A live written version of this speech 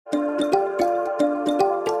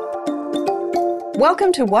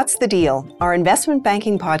Welcome to What's the Deal, our investment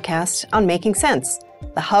banking podcast on Making Sense,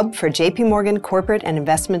 the hub for JP Morgan corporate and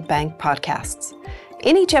investment bank podcasts.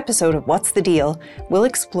 In each episode of What's the Deal, we'll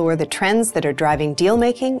explore the trends that are driving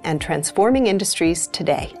deal-making and transforming industries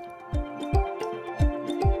today.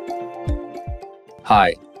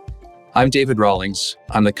 Hi, I'm David Rawlings.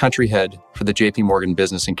 I'm the country head for the JP Morgan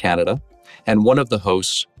business in Canada and one of the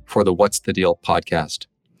hosts for the What's the Deal podcast.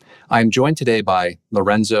 I'm joined today by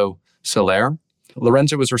Lorenzo Soler.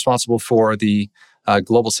 Lorenzo is responsible for the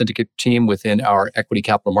global syndicate team within our equity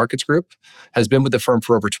capital markets group, has been with the firm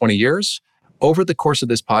for over 20 years. Over the course of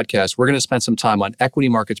this podcast, we're going to spend some time on equity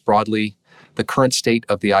markets broadly, the current state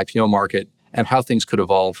of the IPO market, and how things could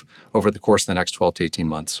evolve over the course of the next 12 to 18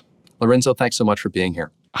 months. Lorenzo, thanks so much for being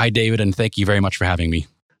here. Hi, David, and thank you very much for having me.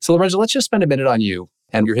 So, Lorenzo, let's just spend a minute on you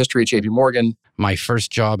and your history at JP Morgan. My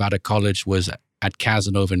first job out of college was at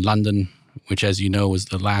Cazenove in London, which, as you know, was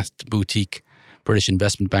the last boutique British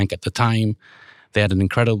investment bank at the time. They had an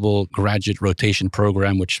incredible graduate rotation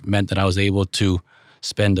program, which meant that I was able to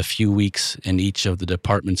spend a few weeks in each of the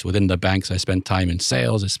departments within the banks. I spent time in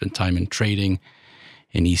sales, I spent time in trading,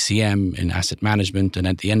 in ECM, in asset management. And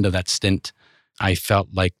at the end of that stint, I felt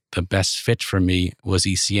like the best fit for me was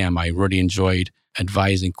ECM. I really enjoyed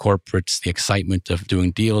advising corporates, the excitement of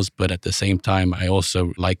doing deals, but at the same time, I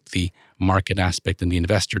also liked the market aspect and the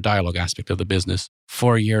investor dialogue aspect of the business.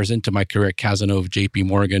 4 years into my career at Cazenove, JP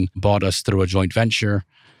Morgan bought us through a joint venture.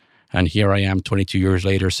 And here I am 22 years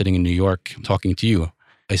later, sitting in New York, talking to you.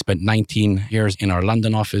 I spent 19 years in our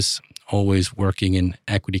London office, always working in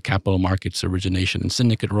equity capital markets, origination and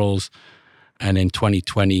syndicate roles. And in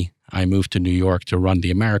 2020, I moved to New York to run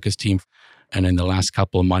the Americas team. And in the last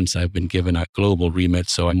couple of months, I've been given a global remit.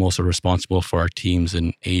 So I'm also responsible for our teams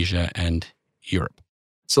in Asia and Europe.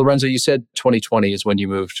 So, Lorenzo, you said 2020 is when you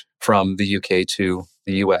moved from the UK to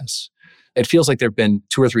the US. It feels like there have been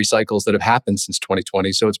 2 or 3 cycles that have happened since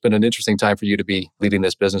 2020. So it's been an interesting time for you to be leading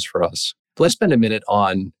this business for us. Let's spend a minute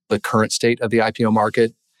on the current state of the IPO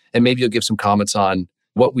market. And maybe you'll give some comments on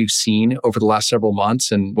what we've seen over the last several months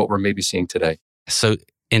and what we're maybe seeing today. So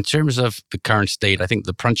in terms of the current state, I think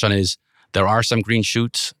the punch on is there are some green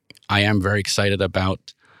shoots. I am very excited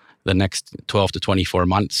about the next 12 to 24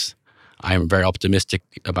 months. I am very optimistic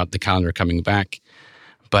about the calendar coming back.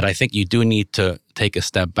 But I think you do need to take a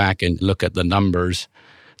step back and look at the numbers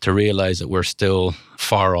to realize that we're still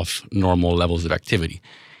far off normal levels of activity.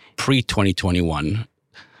 Pre-2021,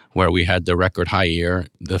 where we had the record high year,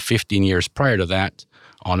 the 15 years prior to that,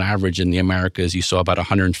 on average in the Americas, you saw about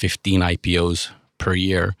 115 IPOs per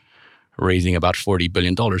year, raising about $40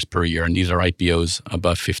 billion per year. And these are IPOs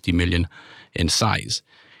above 50 million in size.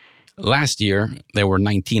 Last year, there were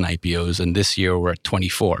 19 IPOs, and this year we're at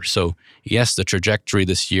 24. So yes, the trajectory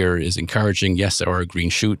this year is encouraging. Yes, there are green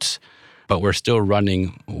shoots, but we're still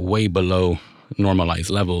running way below normalized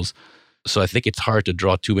levels. So I think it's hard to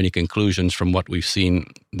draw too many conclusions from what we've seen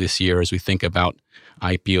this year as we think about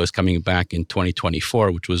IPOs coming back in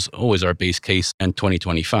 2024, which was always our base case, and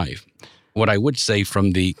 2025. What I would say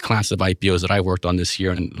from the class of IPOs that I worked on this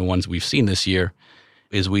year and the ones we've seen this year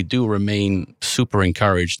is we do remain super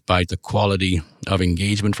encouraged by the quality of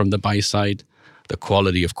engagement from the buy side, the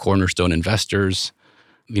quality of cornerstone investors.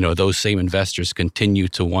 You know, those same investors continue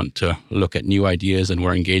to want to look at new ideas, and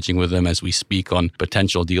we're engaging with them as we speak on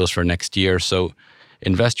potential deals for next year. So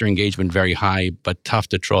investor engagement very high, but tough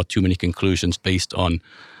to draw too many conclusions based on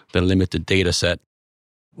the limited data set.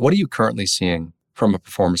 What are you currently seeing from a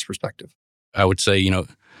performance perspective? I would say,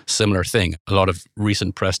 similar thing. A lot of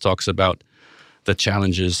recent press talks about the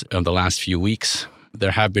challenges of the last few weeks. There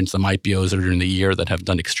have been some IPOs earlier in the year that have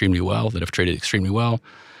done extremely well, that have traded extremely well.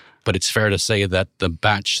 But it's fair to say that the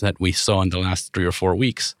batch that we saw in the last 3 or 4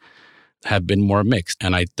 weeks have been more mixed.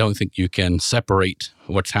 And I don't think you can separate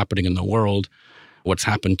what's happening in the world, what's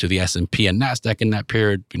happened to the S&P and NASDAQ in that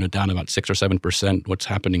period, down about 6 or 7%, what's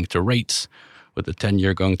happening to rates with the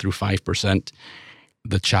 10-year going through 5%,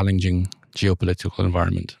 the challenging geopolitical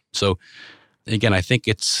environment. So again, I think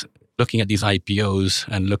it's looking at these IPOs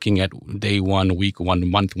and looking at day one, week one,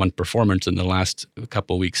 month one performance in the last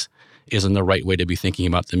couple of weeks isn't the right way to be thinking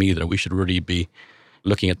about them either. We should really be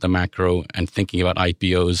looking at the macro and thinking about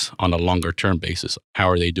IPOs on a longer term basis. How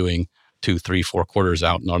are they doing 2, 3, 4 quarters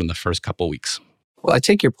out, not in the first couple of weeks? Well, I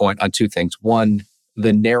take your point on 2 things. One,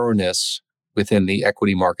 the narrowness within the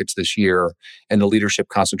equity markets this year and the leadership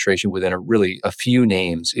concentration within a few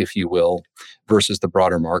names, if you will, versus the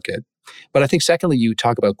broader market. But I think secondly, you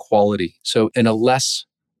talk about quality. So in a less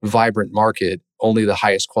vibrant market, only the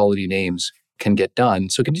highest quality names can get done.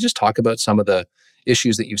 So can you just talk about some of the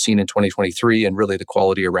issues that you've seen in 2023 and really the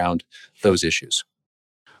quality around those issues?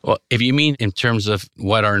 Well, if you mean in terms of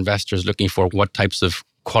what are investors looking for, what types of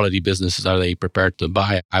quality businesses are they prepared to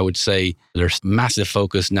buy, I would say there's massive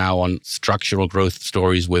focus now on structural growth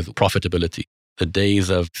stories with profitability. The days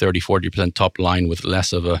of 30, 40% top line with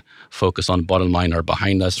less of a focus on bottom line are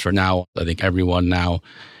behind us for now. I think everyone now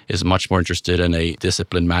is much more interested in a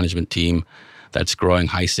disciplined management team that's growing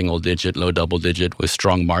high single digit, low double digit with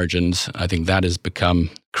strong margins. I think that has become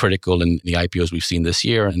critical in the IPOs we've seen this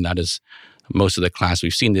year. And that is most of the class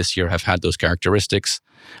we've seen this year have had those characteristics.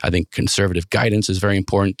 I think conservative guidance is very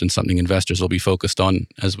important and something investors will be focused on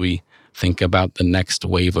as we think about the next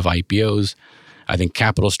wave of IPOs. I think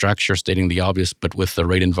capital structure, stating the obvious, but with the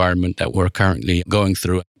rate environment that we're currently going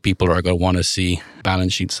through, people are going to want to see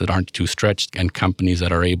balance sheets that aren't too stretched and companies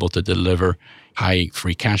that are able to deliver high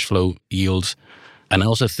free cash flow yields. And I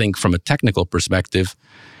also think from a technical perspective,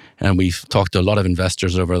 and we've talked to a lot of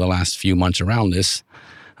investors over the last few months around this,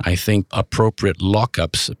 I think appropriate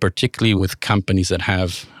lockups, particularly with companies that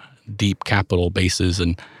have deep capital bases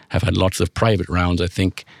and have had lots of private rounds, I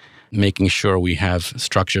think making sure we have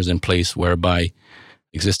structures in place whereby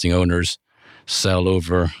existing owners sell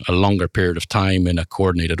over a longer period of time in a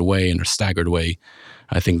coordinated way, in a staggered way.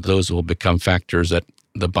 I think those will become factors that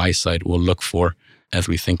the buy side will look for as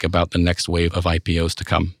we think about the next wave of IPOs to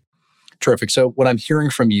come. Terrific. So what I'm hearing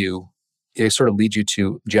from you, it sort of leads you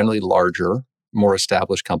to generally larger, more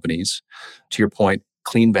established companies. To your point,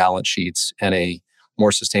 clean balance sheets and a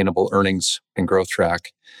more sustainable earnings and growth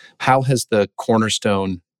track. How has the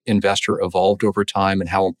cornerstone investor evolved over time and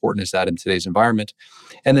how important is that in today's environment?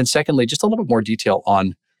 And then secondly, just a little bit more detail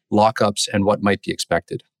on lockups and what might be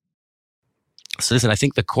expected. So listen, I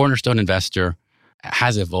think the cornerstone investor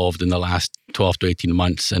has evolved in the last 12 to 18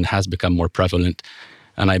 months and has become more prevalent.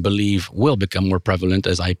 And I believe will become more prevalent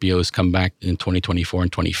as IPOs come back in 2024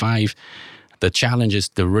 and 25. The challenge is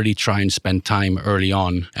to really try and spend time early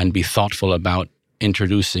on and be thoughtful about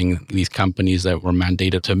introducing these companies that were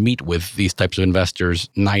mandated to meet with these types of investors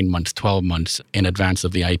 9 months, 12 months in advance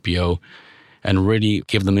of the IPO and really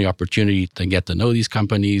give them the opportunity to get to know these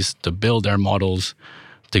companies, to build their models,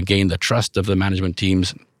 to gain the trust of the management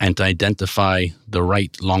teams, and to identify the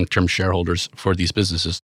right long-term shareholders for these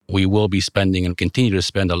businesses. We will be spending and continue to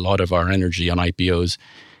spend a lot of our energy on IPOs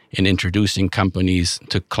in introducing companies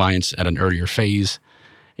to clients at an earlier phase,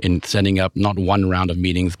 in setting up not one round of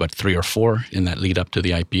meetings, but 3 or 4 in that lead up to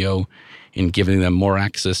the IPO, in giving them more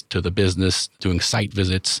access to the business, doing site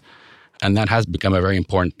visits. And that has become a very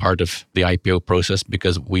important part of the IPO process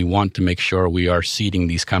because we want to make sure we are seeding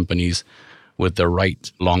these companies with the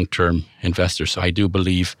right long-term investors. So I do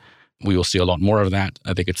believe we will see a lot more of that.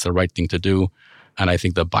 I think it's the right thing to do. And I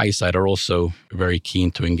think the buy side are also very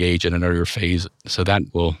keen to engage in an earlier phase. So that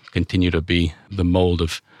will continue to be the mold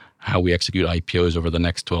of how we execute IPOs over the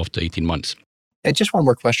next 12 to 18 months. And just one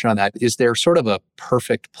more question on that. Is there sort of a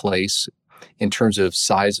perfect place in terms of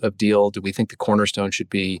size of deal? Do we think the cornerstone should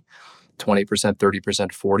be 20%,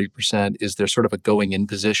 30%, 40%? Is there sort of a going in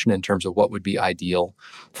position in terms of what would be ideal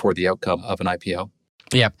for the outcome of an IPO?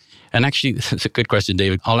 Yeah. And actually, it's a good question,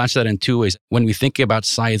 David. I'll answer that in 2 ways. When we think about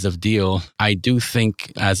size of deal, I do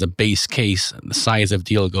think as a base case, the size of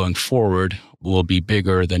deal going forward will be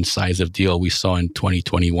bigger than size of deal we saw in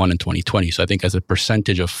 2021 and 2020. So I think as a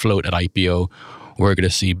percentage of float at IPO, we're going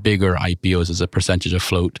to see bigger IPOs as a percentage of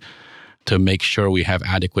float to make sure we have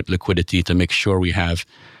adequate liquidity, to make sure we have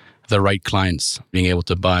the right clients being able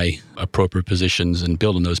to buy appropriate positions and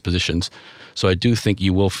build on those positions. So I do think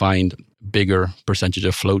you will find bigger percentage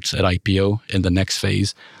of floats at IPO in the next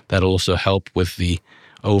phase. That'll also help with the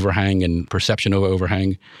overhang and perception of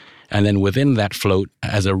overhang. And then within that float,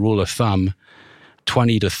 as a rule of thumb,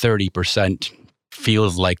 20 to 30%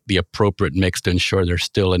 feels like the appropriate mix to ensure there's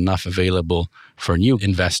still enough available for new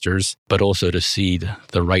investors, but also to seed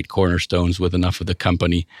the right cornerstones with enough of the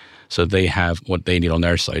company so they have what they need on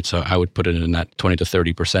their side. So I would put it in that 20 to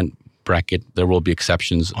 30% bracket. There will be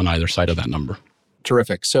exceptions on either side of that number.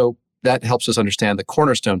 Terrific. So that helps us understand the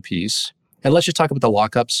cornerstone piece. And let's just talk about the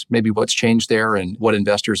lockups, maybe what's changed there and what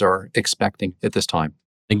investors are expecting at this time.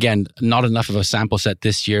 Again, not enough of a sample set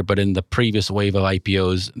this year, but in the previous wave of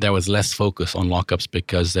IPOs, there was less focus on lockups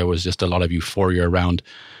because there was just a lot of euphoria around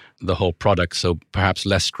the whole product. So perhaps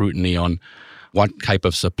less scrutiny on what type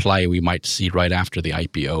of supply we might see right after the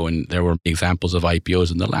IPO. And there were examples of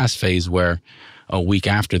IPOs in the last phase where a week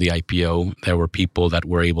after the IPO, there were people that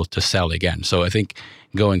were able to sell again. So I think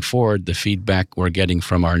going forward, the feedback we're getting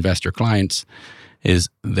from our investor clients is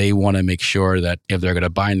they want to make sure that if they're going to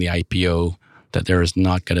buy in the IPO, that there is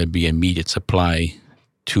not going to be immediate supply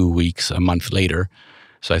 2 weeks, a month later.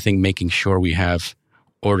 So I think making sure we have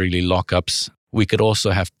orderly lockups We could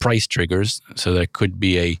also have price triggers. So there could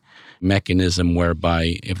be a mechanism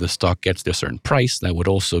whereby if the stock gets to a certain price, that would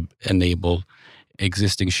also enable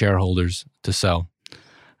existing shareholders to sell.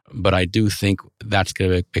 But I do think that's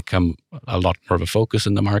going to become a lot more of a focus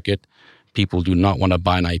in the market. People do not want to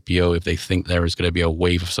buy an IPO if they think there is going to be a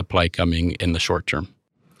wave of supply coming in the short term.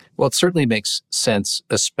 Well, it certainly makes sense,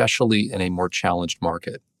 especially in a more challenged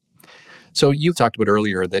market. So you talked about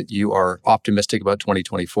earlier that you are optimistic about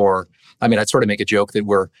 2024. I mean, I'd sort of make a joke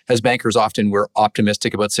that as bankers, often we're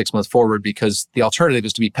optimistic about 6 months forward because the alternative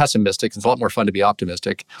is to be pessimistic. It's a lot more fun to be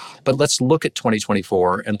optimistic. But let's look at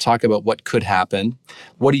 2024 and talk about what could happen.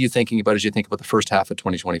 What are you thinking about as you think about the first half of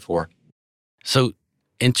 2024? So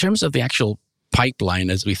in terms of the actual pipeline,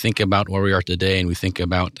 as we think about where we are today and we think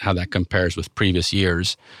about how that compares with previous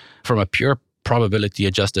years, from a pure probability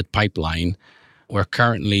adjusted pipeline, we're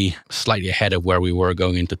currently slightly ahead of where we were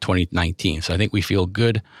going into 2019. So I think we feel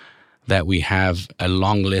good that we have a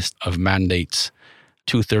long list of mandates,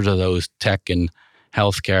 2/3 of those tech and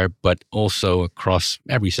healthcare, but also across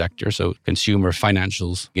every sector. So consumer,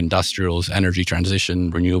 financials, industrials, energy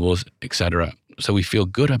transition, renewables, etc. So we feel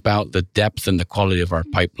good about the depth and the quality of our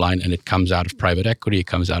pipeline. And it comes out of private equity, it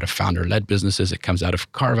comes out of founder-led businesses, it comes out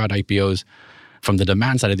of carve-out IPOs. From the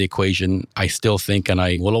demand side of the equation, I still think, and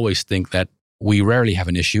I will always think, that we rarely have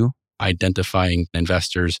an issue identifying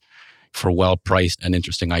investors for well-priced and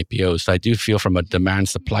interesting IPOs. So I do feel from a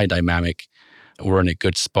demand-supply dynamic, we're in a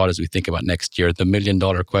good spot as we think about next year. The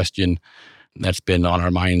million-dollar question that's been on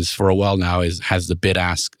our minds for a while now is, has the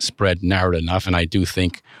bid-ask spread narrowed enough? And I do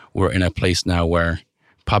think we're in a place now where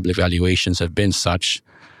public valuations have been such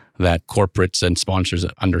that corporates and sponsors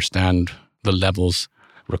understand the levels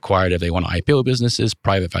required if they want to IPO businesses.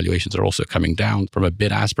 Private valuations are also coming down. From a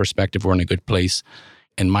bid-ask perspective, we're in a good place.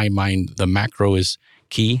 In my mind, the macro is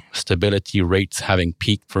key. Stability rates having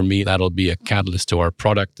peaked for me, that'll be a catalyst to our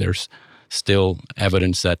product. There's still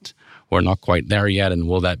evidence that we're not quite there yet. And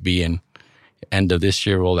will that be in end of this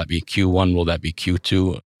year? Will that be Q1? Will that be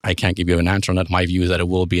Q2? I can't give you an answer on that. My view is that it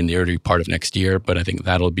will be in the early part of next year, but I think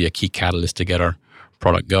that'll be a key catalyst to get our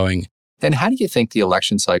product going. And how do you think the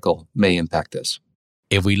election cycle may impact this?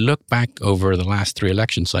 If we look back over the last 3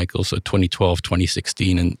 election cycles, so 2012,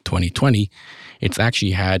 2016, and 2020, it's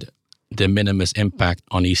actually had de minimis impact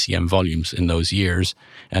on ECM volumes in those years.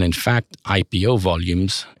 And in fact, IPO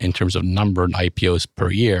volumes, in terms of number of IPOs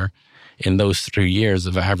per year, in those 3 years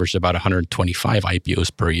have averaged about 125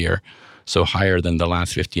 IPOs per year, so higher than the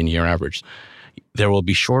last 15-year average. There will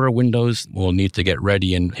be shorter windows. We'll need to get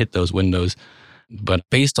ready and hit those windows. But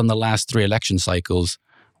based on the last 3 election cycles,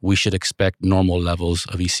 we should expect normal levels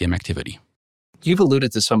of ECM activity. You've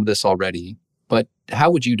alluded to some of this already, but how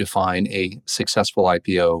would you define a successful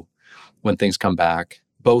IPO when things come back,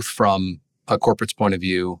 both from a corporate's point of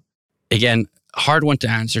view? Again, hard one to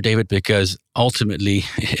answer, David, because ultimately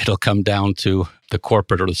it'll come down to the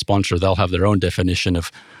corporate or the sponsor. They'll have their own definition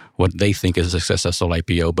of what they think is a successful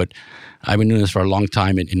IPO. But I've been doing this for a long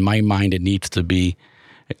time. And in my mind, it needs to be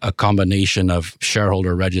a combination of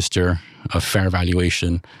shareholder register, of fair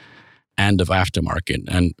valuation, and of aftermarket.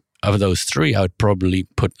 And of those 3, I would probably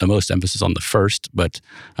put the most emphasis on the first, but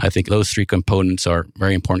I think those 3 components are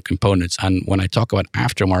very important components. And when I talk about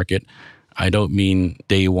aftermarket, I don't mean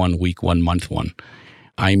day 1, week 1, month 1.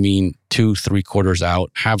 I mean 2-3 quarters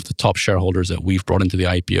out. Have the top shareholders that we've brought into the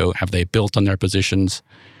IPO, have they built on their positions?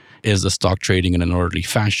 Is the stock trading in an orderly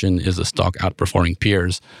fashion? Is the stock outperforming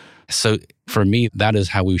peers? So for me, that is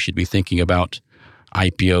how we should be thinking about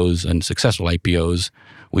IPOs and successful IPOs.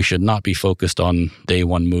 We should not be focused on day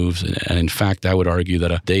 1 moves. And in fact, I would argue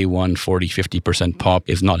that a day 1 40-50% pop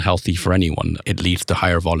is not healthy for anyone. It leads to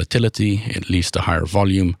higher volatility. It leads to higher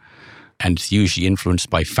volume. And it's usually influenced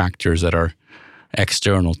by factors that are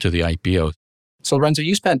external to the IPO. So Lorenzo,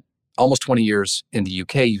 you spent almost 20 years in the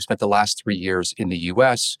UK. You spent the last 3 years in the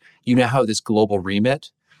US. You now have this global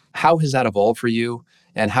remit. How has that evolved for you?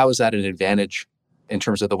 And how is that an advantage in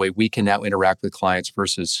terms of the way we can now interact with clients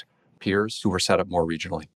versus peers who are set up more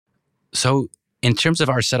regionally? So in terms of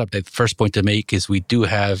our setup, the first point to make is we do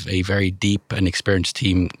have a very deep and experienced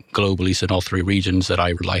team globally, so in all 3 regions that I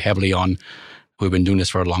rely heavily on. We've been doing this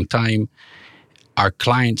for a long time. Our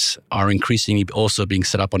clients are increasingly also being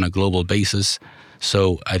set up on a global basis.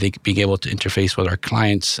 So I think being able to interface with our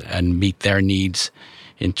clients and meet their needs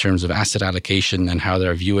in terms of asset allocation and how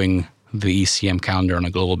they're viewing the ECM calendar on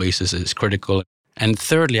a global basis is critical. And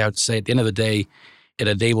thirdly, I would say at the end of the day, it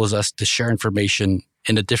enables us to share information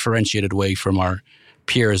in a differentiated way from our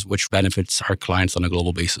peers, which benefits our clients on a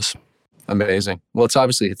global basis. Amazing. Well,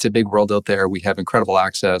 it's a big world out there. We have incredible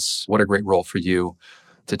access. What a great role for you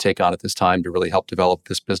to take on at this time to really help develop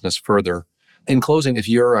this business further. In closing, if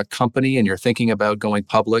you're a company and you're thinking about going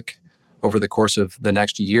public over the course of the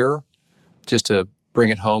next year, just to bring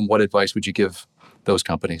it home, what advice would you give those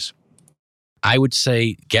companies? I would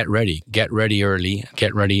say get ready. Get ready early.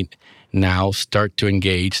 Get ready now. Start to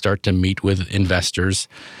engage. Start to meet with investors.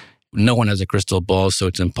 No one has a crystal ball, so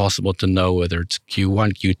it's impossible to know whether it's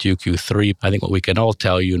Q1, Q2, Q3. I think what we can all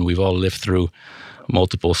tell you, and we've all lived through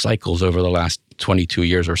multiple cycles over the last 22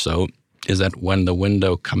 years or so, is that when the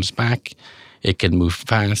window comes back, it can move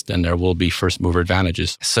fast and there will be first mover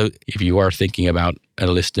advantages. So if you are thinking about a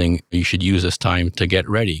listing, you should use this time to get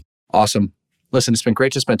ready. Awesome. Listen, it's been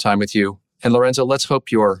great to spend time with you. And Lorenzo, let's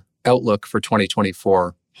hope your outlook for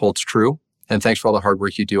 2024 holds true. And thanks for all the hard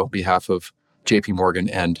work you do on behalf of JP Morgan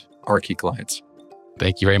and our key clients.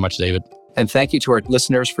 Thank you very much, David. And thank you to our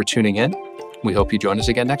listeners for tuning in. We hope you join us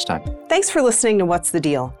again next time. Thanks for listening to What's the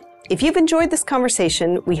Deal? If you've enjoyed this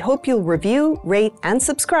conversation, we hope you'll review, rate, and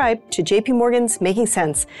subscribe to JP Morgan's Making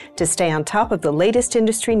Sense to stay on top of the latest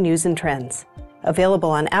industry news and trends.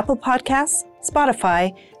 Available on Apple Podcasts,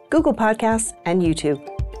 Spotify, Google Podcasts, and YouTube.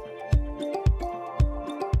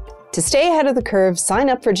 To stay ahead of the curve, sign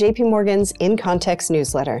up for JP Morgan's In Context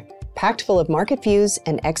newsletter, packed full of market views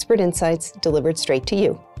and expert insights delivered straight to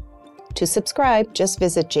you. To subscribe, just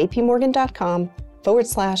visit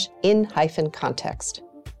jpmorgan.com/in-context.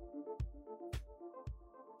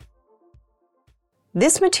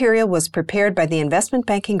 This material was prepared by the investment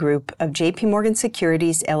banking group of JP Morgan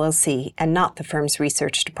Securities LLC and not the firm's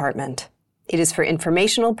research department. It is for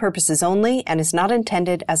informational purposes only and is not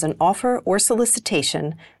intended as an offer or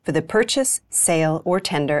solicitation for the purchase, sale, or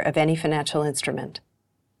tender of any financial instrument.